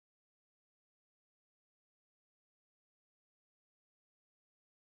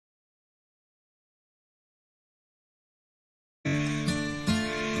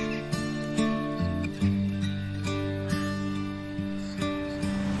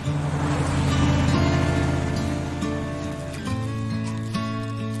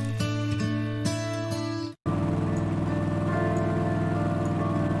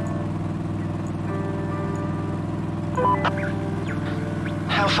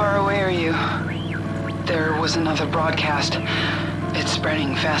far away are you? There was another broadcast. It's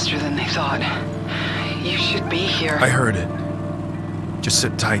spreading faster than they thought. You should be here. I heard it. Just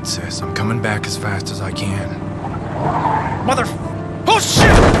sit tight, sis. I'm coming back as fast as I can. Mother... Oh,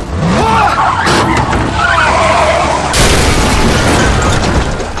 shit!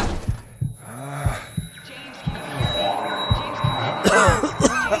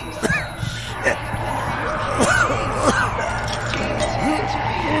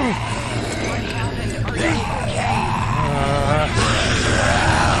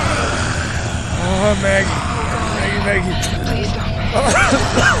 Maggie. Please don't.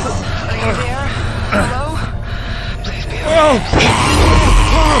 Are you there? Hello? Please be okay.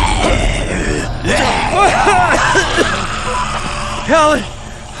 Helen!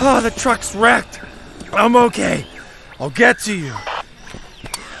 Oh, the truck's wrecked. I'm okay. I'll get to you.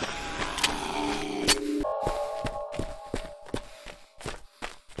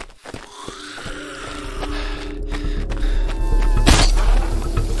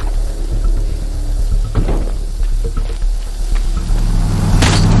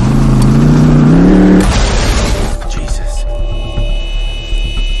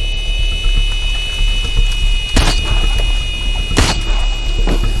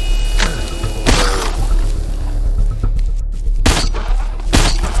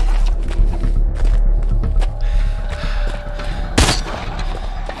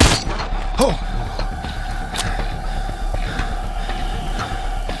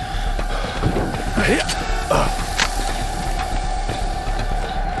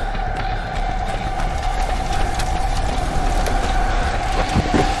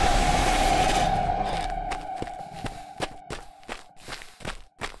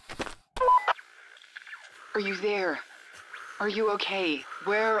 Are you there? Are you okay?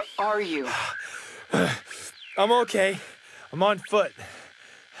 Where are you? I'm okay. I'm on foot.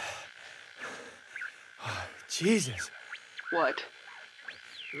 Jesus. What?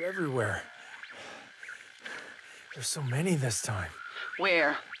 They're everywhere. There's so many this time.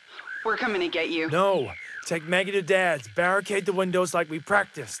 Where? We're coming to get you. No. Take Maggie to Dad's. Barricade the windows like we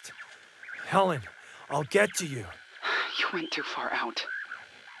practiced. Helen, I'll get to you. You went too far out.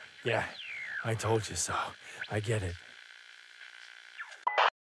 Yeah, I told you so. I get it.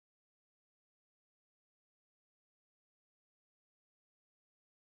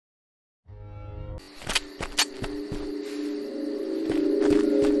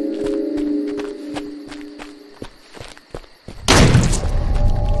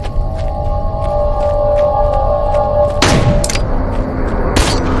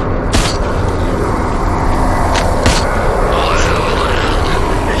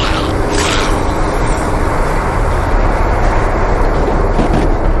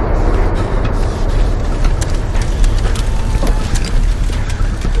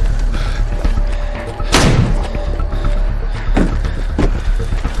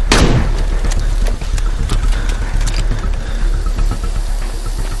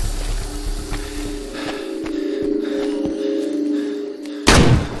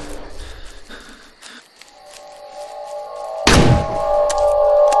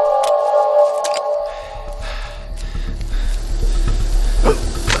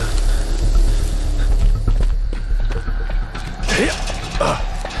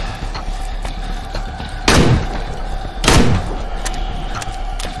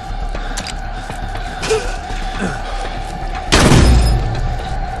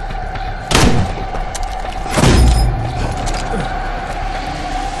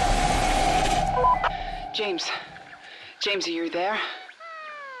 James, are you there?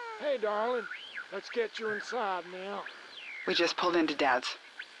 Hey, darling. Let's get you inside now. We just pulled into Dad's.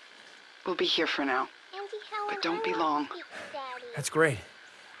 We'll be here for now. But don't be long. That's great.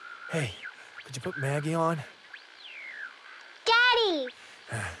 Hey, could you put Maggie on? Daddy!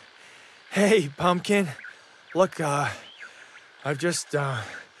 Hey, Pumpkin. Look, I've just, had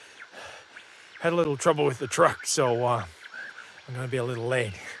a little trouble with the truck, so, I'm gonna be a little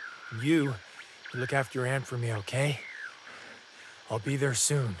late. You look after your aunt for me, okay? I'll be there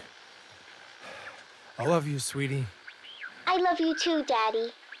soon. I love you, sweetie. I love you too,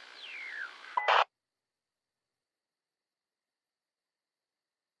 Daddy.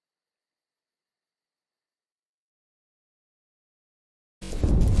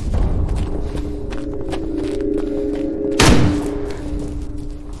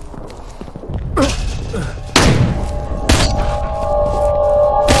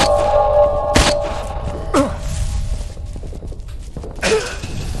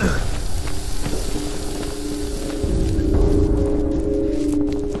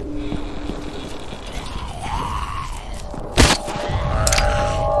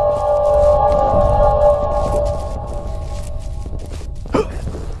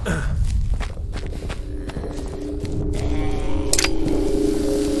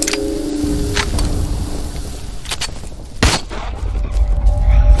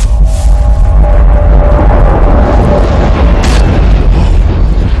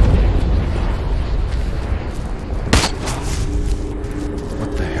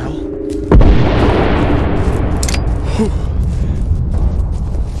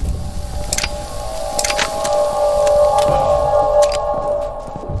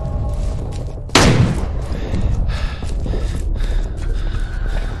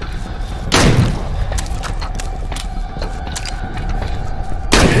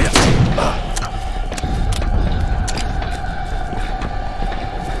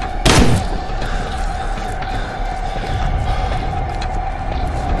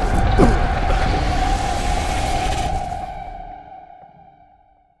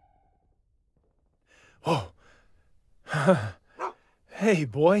 Whoa. Hey,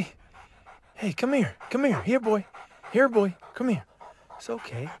 boy. Hey, come here. Come here. Here, boy. Here, boy. Come here. It's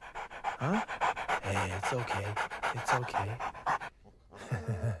okay. Huh? Hey, it's okay. It's okay.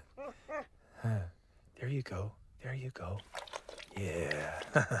 There you go. There you go. Yeah.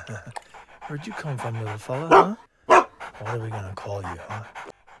 Where'd you come from, little fella, huh? What are we gonna call you, huh?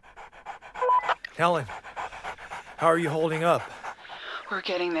 Helen, how are you holding up? We're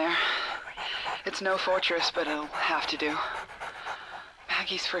getting there. It's no fortress, but it'll have to do.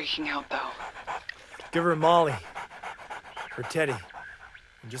 Maggie's freaking out, though. Give her Molly. Or Teddy.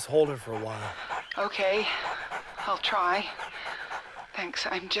 And just hold her for a while. Okay, I'll try. Thanks,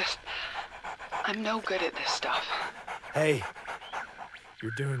 I'm no good at this stuff. Hey,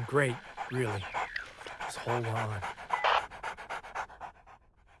 you're doing great, really. Just hold on.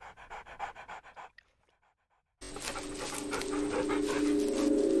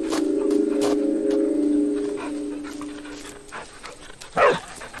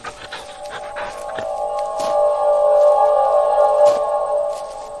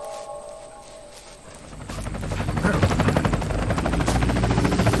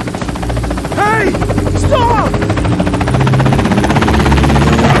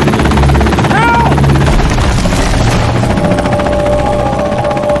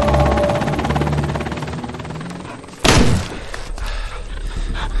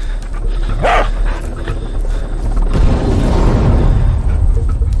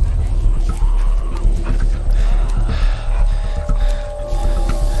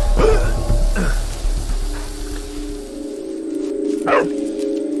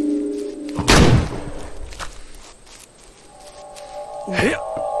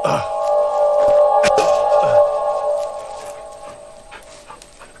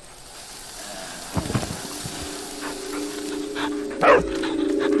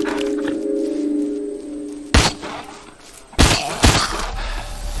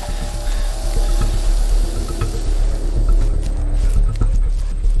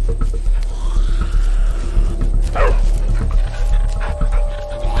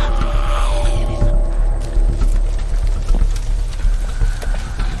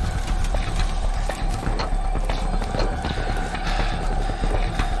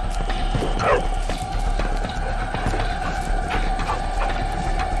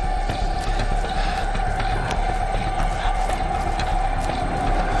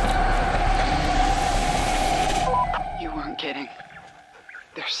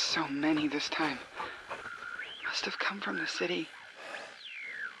 There's so many this time. Must have come from the city.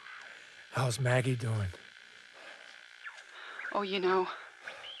 How's Maggie doing? Oh, you know,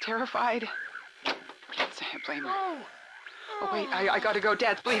 terrified. Can't blame her. Oh, wait, I gotta go.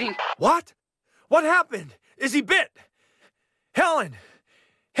 Dad's bleeding. What? What happened? Is he bit? Helen!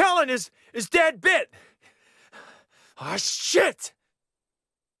 Helen, is Dad bit? Ah, shit!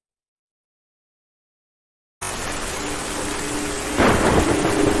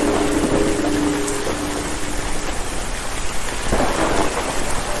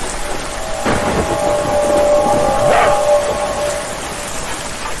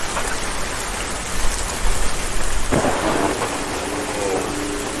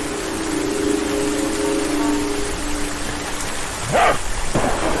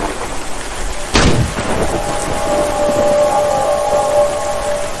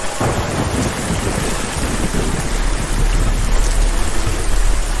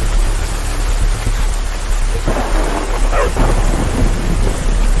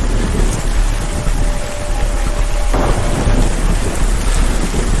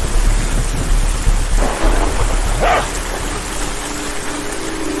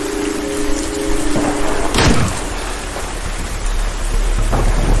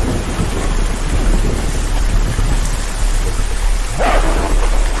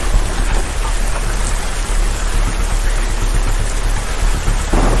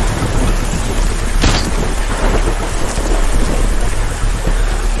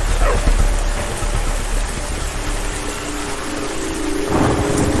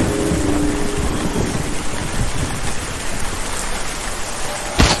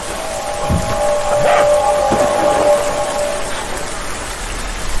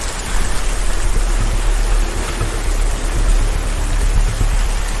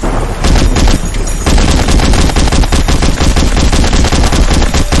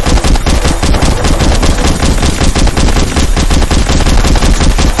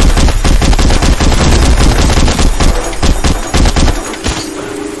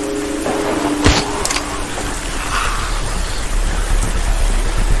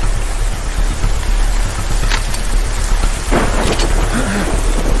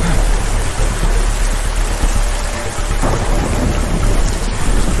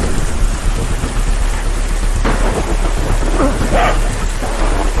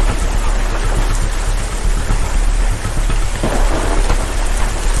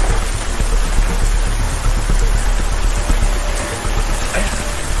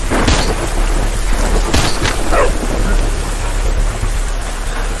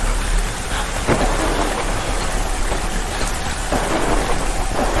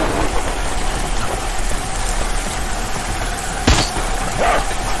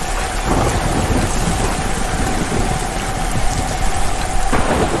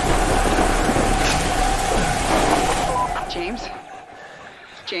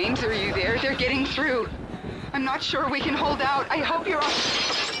 James, are you there? They're getting through. I'm not sure we can hold out. I hope you're on...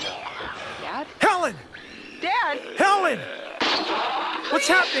 Dad? Helen! Dad! Helen! What's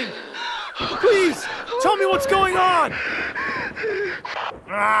happening? Please, tell me what's going on!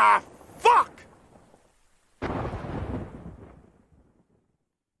 Ah, fuck!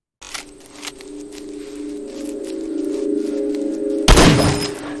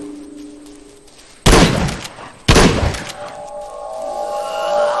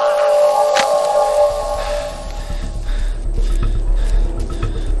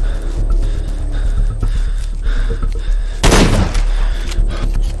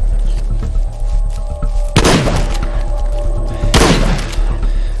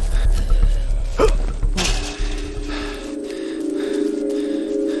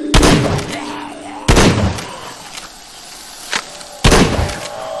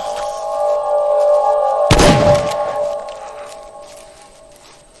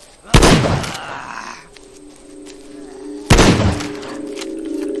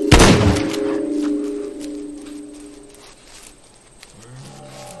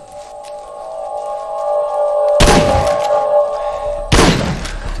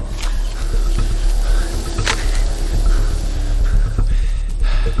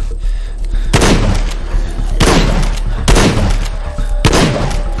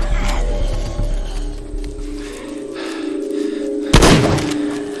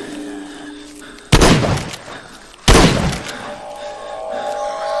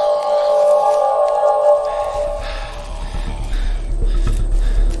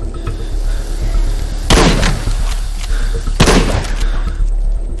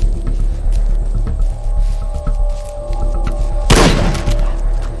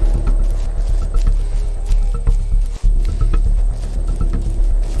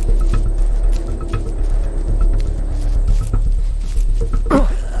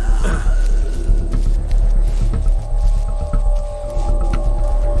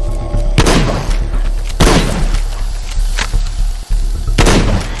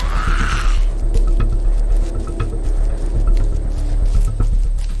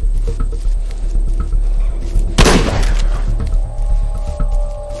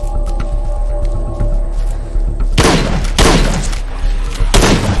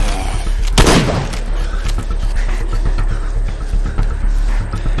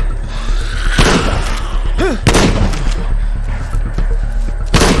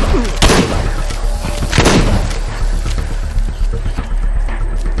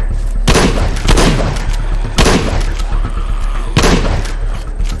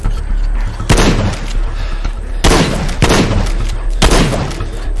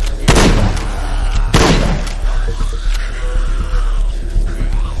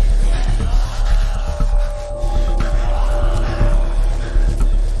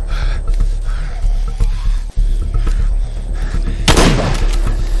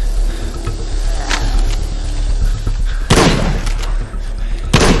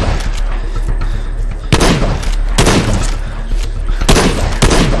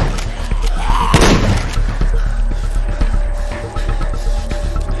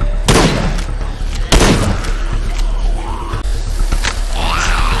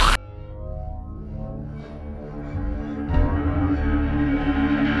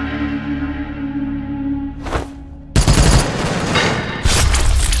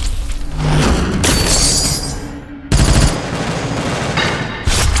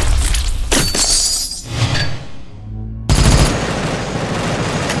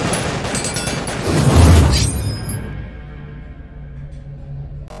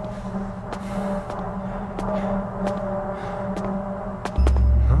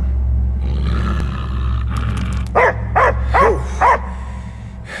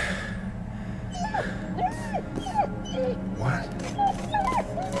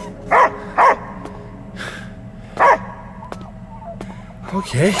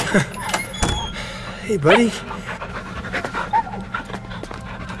 Okay. Hey, buddy.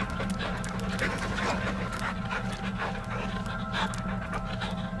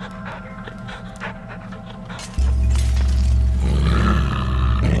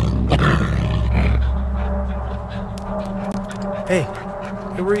 Hey,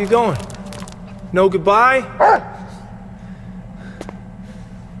 where are you going? No goodbye?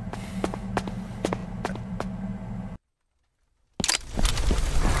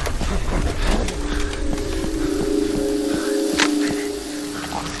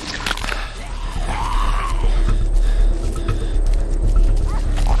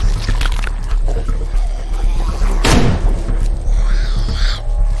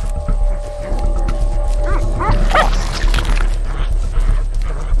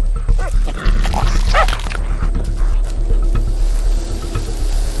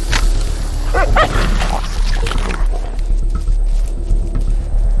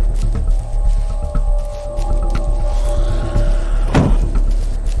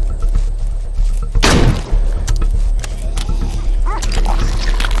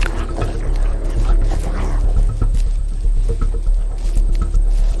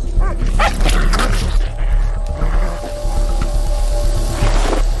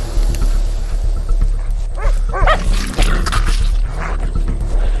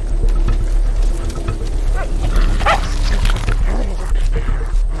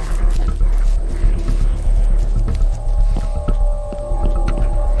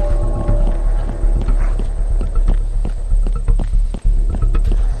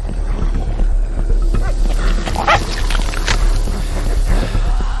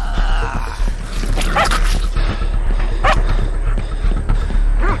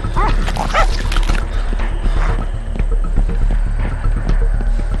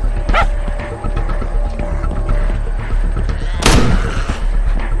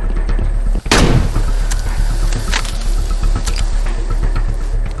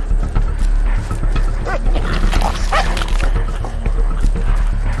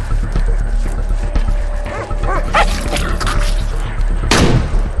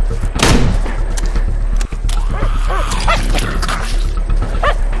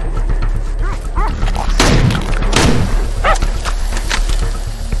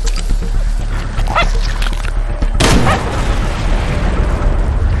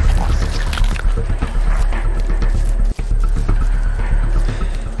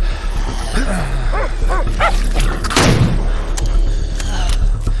 Ugh.